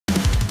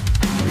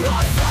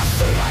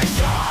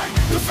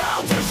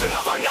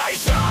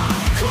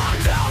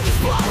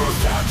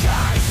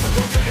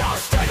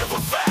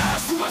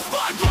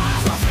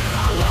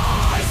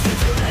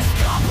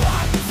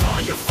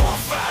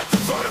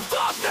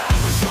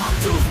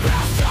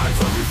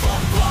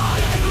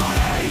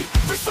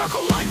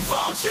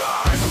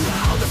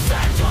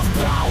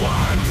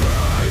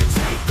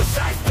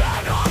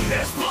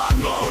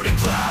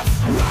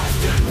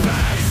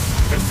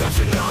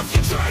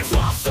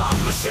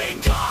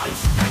machine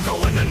guns echo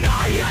in the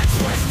night and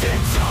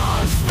twisted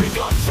tongues speak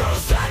of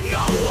truth that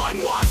no one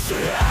wants to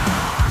hear.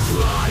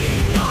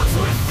 Lying us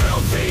with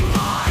filthy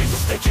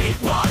minds, they keep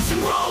us in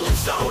rolling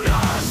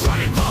stoners,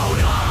 running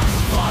boners,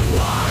 fun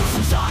words.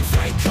 Sometimes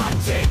they cut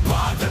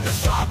deeper than the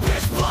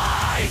sharpest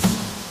blades.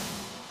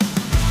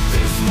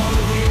 This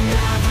moment we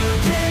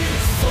navigate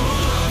is full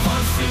of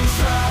unseen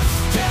traps.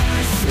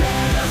 Deadly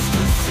snares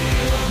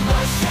concealed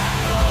by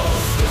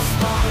shadows. The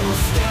spiral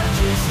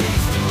staircase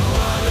leads to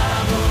a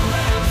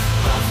labyrinth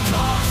of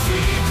dark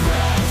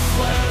secrets,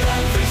 where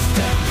every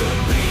step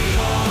could be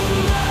our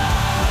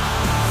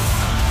last.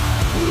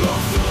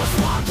 Look through a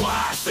smart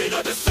glass, see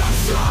the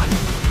deception.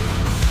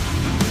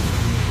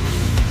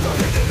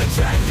 Hidden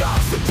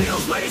agendas, the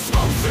deals made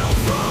smoke-filled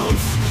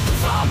rooms. The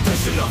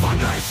foundation of our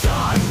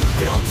nation,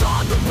 built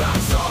on the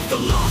backs of the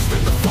lost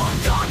and the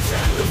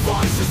forgotten. The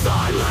voices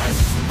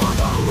silenced by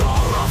the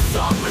roar of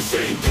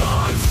submachine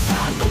guns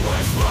and the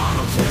whisper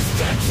of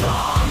twisted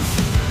tongues.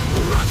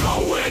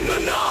 Echo in the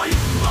night.